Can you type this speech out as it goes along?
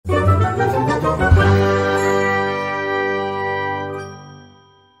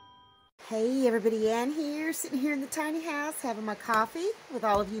everybody, Ann here, sitting here in the tiny house having my coffee with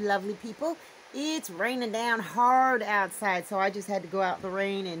all of you lovely people. It's raining down hard outside, so I just had to go out in the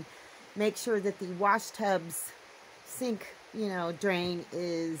rain and make sure that the wash tub's sink, drain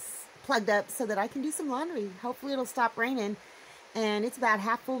is plugged up so that I can do some laundry. Hopefully it'll stop raining, and it's about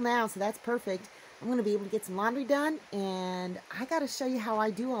half full now, so that's perfect. I'm going to be able to get some laundry done, and I got to show you how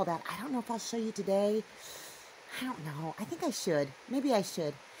I do all that. I don't know if I'll show you today. I don't know. I think I should. Maybe I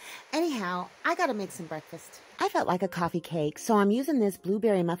should. Anyhow, I got to make some breakfast. I felt like a coffee cake, so I'm using this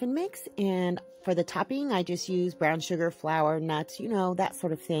blueberry muffin mix, and for the topping, I just use brown sugar, flour, nuts, that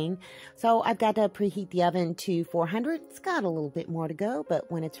sort of thing. So I've got to preheat the oven to 400. It's got a little bit more to go,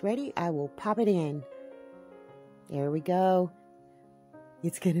 but when it's ready, I will pop it in. There we go.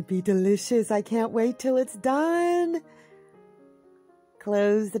 It's going to be delicious. I can't wait till it's done.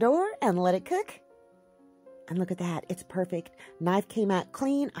 Close the door and let it cook. And look at that. It's perfect. Knife came out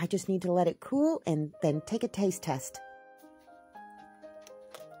clean. I just need to let it cool and then take a taste test.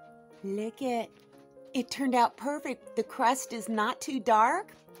 Look it. It turned out perfect. The crust is not too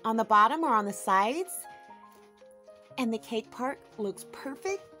dark on the bottom or on the sides. And the cake part looks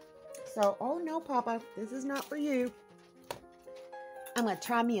perfect. So, oh no, Papa, this is not for you. I'm going to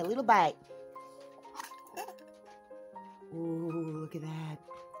try me a little bite. Ooh, look at that.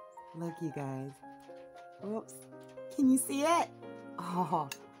 Look, you guys. Oops. Can you see it? Oh.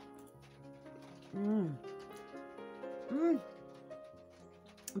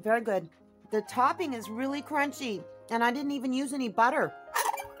 Very good. The topping is really crunchy, and I didn't even use any butter.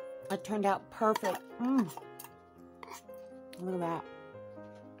 It turned out perfect. Look at that.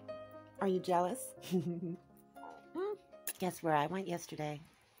 Are you jealous? Guess where I went yesterday?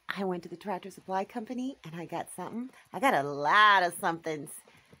 I went to the Tractor Supply Company, and I got something. I got a lot of somethings.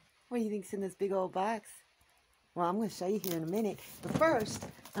 What do you think's in this big old box? Well, I'm going to show you here in a minute. But first,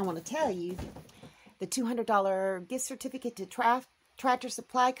 I want to tell you the $200 gift certificate to Tractor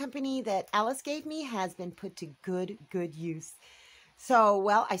Supply Company that Alice gave me has been put to good use. So,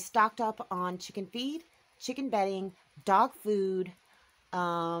 well, I stocked up on chicken feed, chicken bedding, dog food.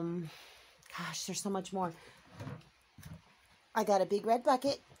 Gosh, there's so much more. I got a big red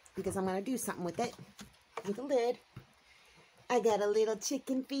bucket because I'm going to do something with it with a lid. I got a little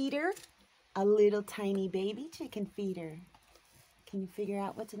chicken feeder. A little tiny baby chicken feeder. Can you figure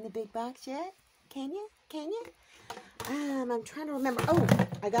out what's in the big box yet? Can you? I'm trying to remember. Oh,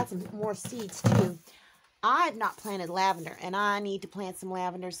 I got some more seeds too. I've not planted lavender, and I need to plant some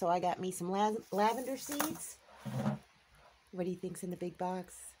lavender, so I got me some lavender seeds. What do you think's in the big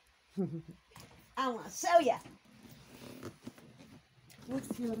box? I want to show you.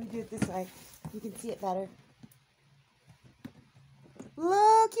 Let's see. Let me do it this way. You can see it better.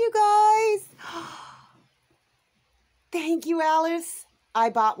 Look, you guys. Thank you, Alice. I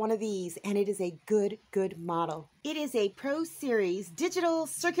bought one of these, and it is a good model. It is a Pro Series digital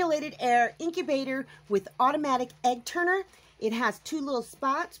circulated air incubator with automatic egg turner. It has two little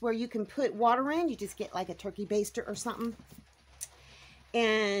spots where you can put water in. You just get like a turkey baster or something.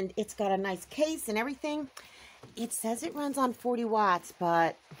 And it's got a nice case and everything. It says it runs on 40 watts,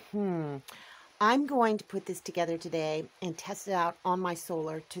 but I'm going to put this together today and test it out on my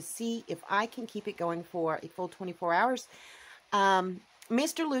solar to see if I can keep it going for a full 24 hours.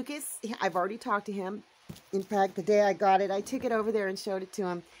 Mr. Lucas, I've already talked to him. In fact, the day I got it, I took it over there and showed it to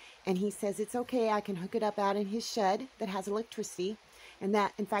him. And he says it's okay. I can hook it up out in his shed that has electricity. And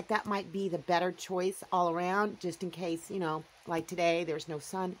that, in fact, that might be the better choice all around, just in case, like today, there's no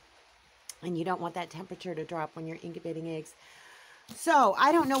sun. And you don't want that temperature to drop when you're incubating eggs. So,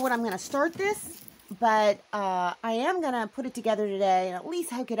 I don't know what I'm going to start this, but I am going to put it together today and at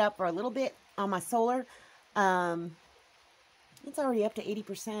least hook it up for a little bit on my solar. It's already up to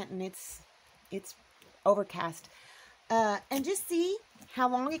 80% and it's overcast. And just see how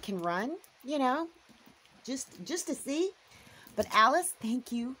long it can run, just to see. But Alice,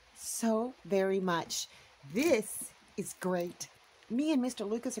 thank you so very much. This is great. Me and Mr.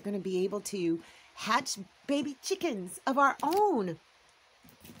 Lucas are going to be able to hatch baby chickens of our own.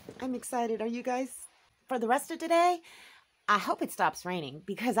 I'm excited. Are you guys? For the rest of today, I hope it stops raining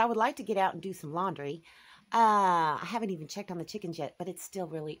because I would like to get out and do some laundry. I haven't even checked on the chickens yet, but it's still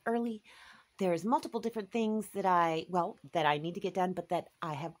really early. There's multiple different things that I need to get done, but that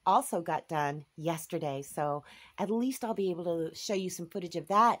I have also got done yesterday. So at least I'll be able to show you some footage of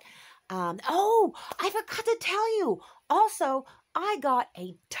that. Oh, I forgot to tell you. Also, I got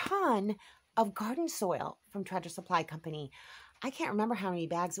a ton of garden soil from Tractor Supply Company. I can't remember how many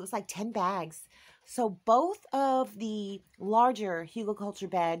bags. It was like 10 bags. So both of the larger Hügelkulture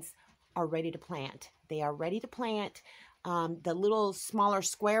beds are ready to plant. They are ready to plant. The little smaller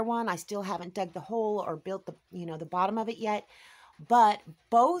square one, I still haven't dug the hole or built the, the bottom of it yet. But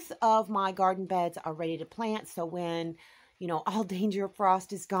both of my garden beds are ready to plant. So when, all danger of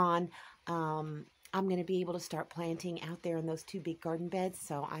frost is gone, I'm going to be able to start planting out there in those two big garden beds.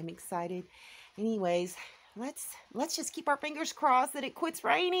 So I'm excited. Anyways, let's just keep our fingers crossed that it quits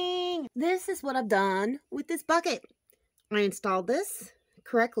raining. This is what I've done with this bucket. I installed this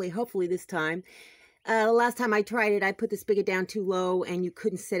correctly, hopefully this time. The last time I tried it, I put the spigot down too low and you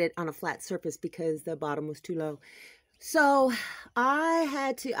couldn't set it on a flat surface because the bottom was too low. So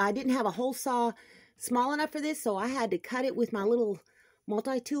I didn't have a hole saw small enough for this, so I had to cut it with my little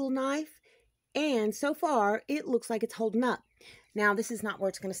multi-tool knife. And so far, it looks like it's holding up. Now, this is not where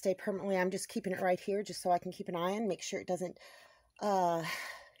it's going to stay permanently. I'm just keeping it right here just so I can keep an eye on, make sure it doesn't,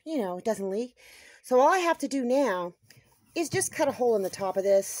 it doesn't leak. So all I have to do now is just cut a hole in the top of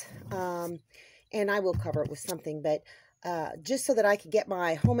this, and I will cover it with something, but just so that I can get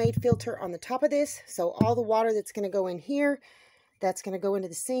my homemade filter on the top of this. So all the water that's going to go in here, that's going to go into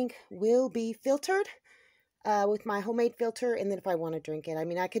the sink, will be filtered with my homemade filter. And then if I want to drink it,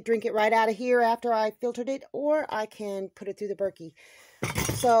 I could drink it right out of here after I filtered it, or I can put it through the Berkey.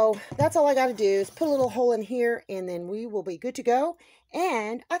 So that's all I got to do is put a little hole in here, and then we will be good to go.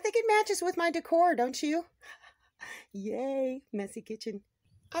 And I think it matches with my decor, don't you? Yay, messy kitchen.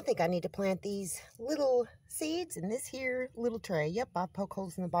 I think I need to plant these little seeds in this here little tray. Yep, I'll poke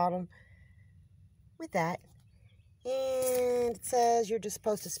holes in the bottom with that. And it says you're just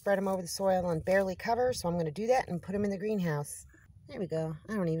supposed to spread them over the soil and barely cover. So I'm going to do that and put them in the greenhouse. There we go.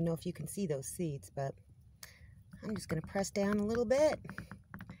 I don't even know if you can see those seeds, but I'm just going to press down a little bit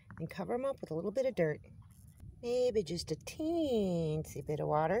and cover them up with a little bit of dirt. Maybe just a teensy bit of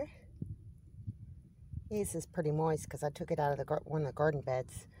water. This is pretty moist because I took it out of one of the garden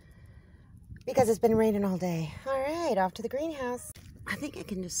beds because it's been raining all day. All right, off to the greenhouse. I think I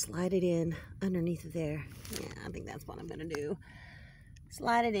can just slide it in underneath of there. Yeah, I think that's what I'm going to do.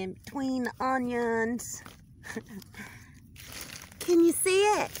 Slide it in between the onions. Can you see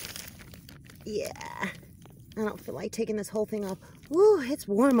it? Yeah. I don't feel like taking this whole thing off. Woo, it's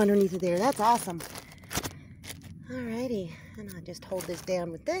warm underneath of there. That's awesome. Alrighty, and I just hold this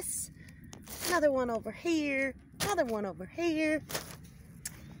down with this. Another one over here, another one over here.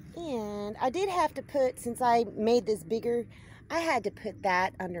 And I did have to put, since I made this bigger, I had to put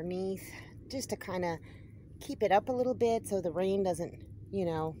that underneath just to kind of keep it up a little bit so the rain doesn't,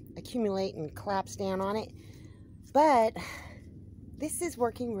 accumulate and collapse down on it. But this is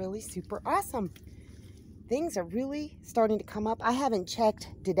working really super awesome. Things are really starting to come up. I haven't checked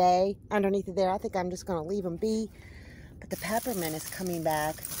today underneath of there. I think I'm just going to leave them be. But the peppermint is coming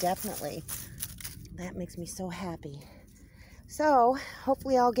back, definitely. That makes me so happy. So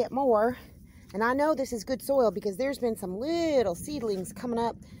hopefully I'll get more. And I know this is good soil because there's been some little seedlings coming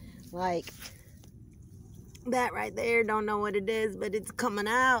up like that right there. Don't know what it is, but it's coming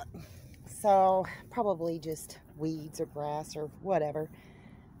out. So probably just weeds or grass or whatever.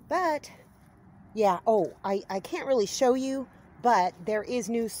 But yeah, I can't really show you, but there is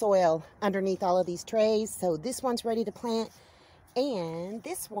new soil underneath all of these trays. So this one's ready to plant, and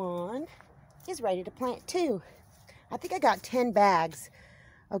this one is ready to plant too. I think I got 10 bags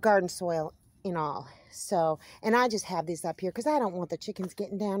of garden soil in all. So, and I just have this up here because I don't want the chickens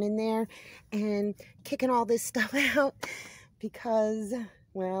getting down in there and kicking all this stuff out because,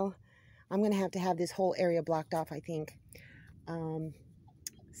 well, I'm going to have this whole area blocked off, I think.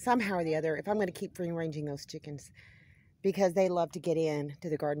 Somehow or the other, if I'm going to keep free ranging those chickens, because they love to get in to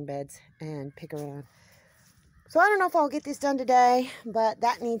the garden beds and pick around. So I don't know if I'll get this done today, but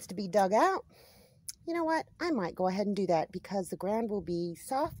that needs to be dug out. You know what? I might go ahead and do that because the ground will be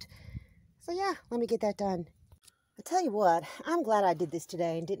soft. So yeah, let me get that done. I tell you what, I'm glad I did this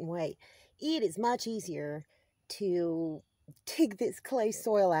today and didn't wait. It is much easier to dig this clay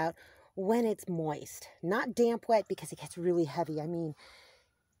soil out when it's moist, not damp wet, because it gets really heavy.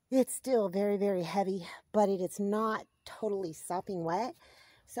 It's still very, very heavy, but it's not totally sopping wet.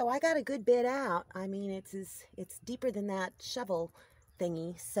 So I got a good bit out. It's deeper than that shovel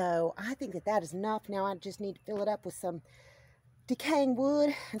thingy. So I think that is enough. Now I just need to fill it up with some decaying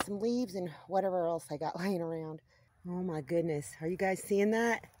wood and some leaves and whatever else I got laying around. Oh my goodness. Are you guys seeing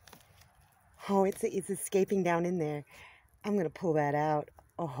that? Oh, it's escaping down in there. I'm going to pull that out.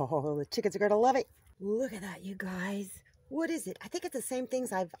 Oh, the chickens are going to love it. Look at that, you guys. What is it? I think it's the same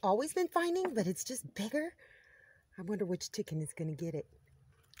things I've always been finding, but it's just bigger. I wonder which chicken is going to get it.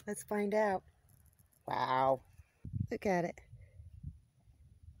 Let's find out. Wow. Look at it.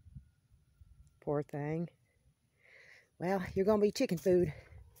 Poor thing. Well, you're going to be chicken food.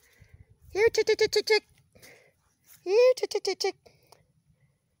 Here, chick, chick, chick, chick, chick. Here, chick.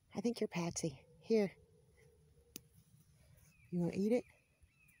 I think you're Patsy. Here. You want to eat it?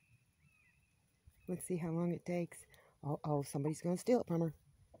 Let's see how long it takes. Oh, somebody's going to steal it from her.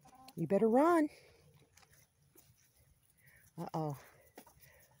 You better run. Uh-oh.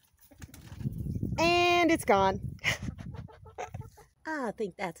 And it's gone. I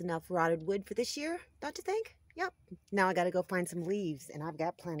think that's enough rotted wood for this year, don't you think? Yep. Now I got to go find some leaves, and I've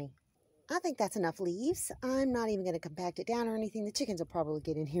got plenty. I think that's enough leaves. I'm not even going to compact it down or anything. The chickens will probably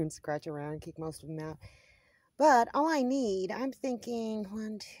get in here and scratch around and kick most of them out. But all I need, I'm thinking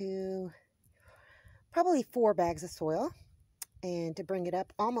 1, 2, probably 4 bags of soil. And to bring it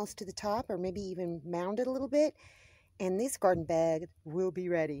up almost to the top, or maybe even mound it a little bit. And this garden bag will be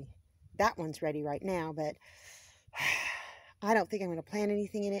ready. That one's ready right now, but I don't think I'm going to plant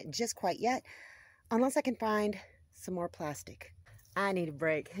anything in it just quite yet, unless I can find some more plastic. I need a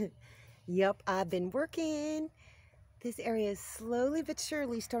break. Yep, I've been working. This area is slowly but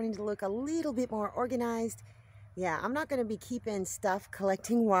surely starting to look a little bit more organized. Yeah, I'm not going to be keeping stuff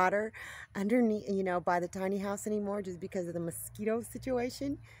collecting water underneath, by the tiny house anymore just because of the mosquito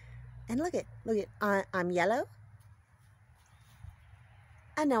situation. And look at, I'm yellow.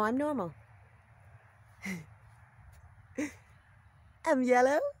 I know I'm normal. I'm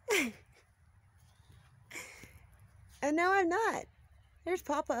yellow. And no, I'm not. There's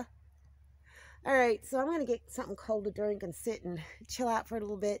Papa. All right, so I'm going to get something cold to drink and sit and chill out for a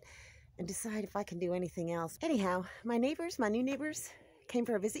little bit and decide if I can do anything else. Anyhow, my new neighbors, came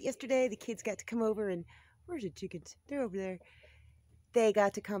for a visit yesterday. The kids got to come over and, where's the chickens? They're over there. They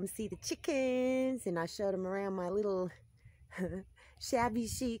got to come see the chickens, and I showed them around my little shabby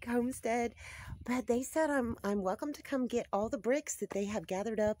chic homestead. But they said I'm welcome to come get all the bricks that they have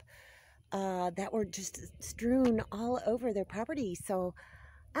gathered up that were just strewn all over their property. So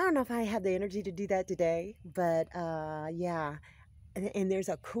I don't know if I have the energy to do that today, but yeah. And there's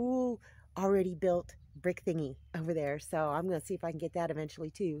a cool already built brick thingy over there, so I'm gonna see if I can get that eventually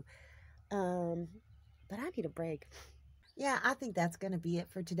too. But I need a break. Yeah, I think that's gonna be it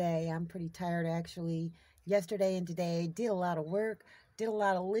for today. I'm pretty tired actually. Yesterday and today did a lot of work, did a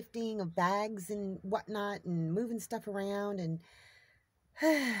lot of lifting of bags and whatnot and moving stuff around, and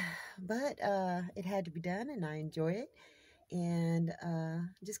but it had to be done, and I enjoy it. And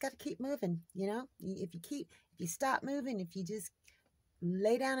just got to keep moving. If you stop moving, if you just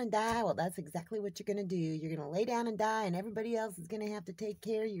lay down and die, well, that's exactly what you're going to do. You're going to lay down and die, and everybody else is going to have to take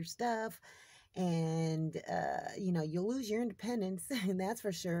care of your stuff. And, you'll lose your independence, and that's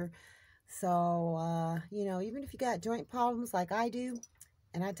for sure. So, even if you got joint problems like I do,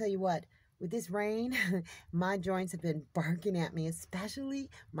 and I tell you what, with this rain, my joints have been barking at me, especially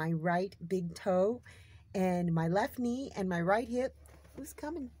my right big toe and my left knee and my right hip. Who's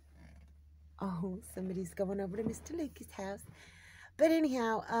coming? Oh, somebody's going over to Mr. Lakey's house. But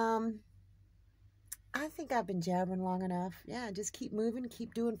anyhow, I think I've been jabbering long enough. Yeah, just keep moving,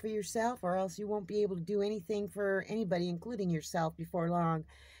 keep doing for yourself, or else you won't be able to do anything for anybody, including yourself, before long.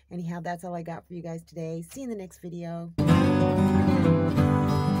 Anyhow, that's all I got for you guys today. See you in the next video.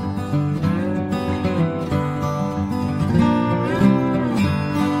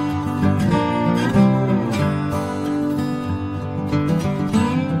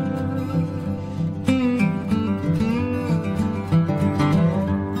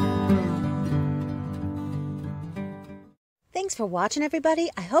 Thanks for watching, everybody.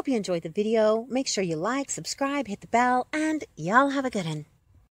 I hope you enjoyed the video. Make sure you like, subscribe, hit the bell, and y'all have a good one.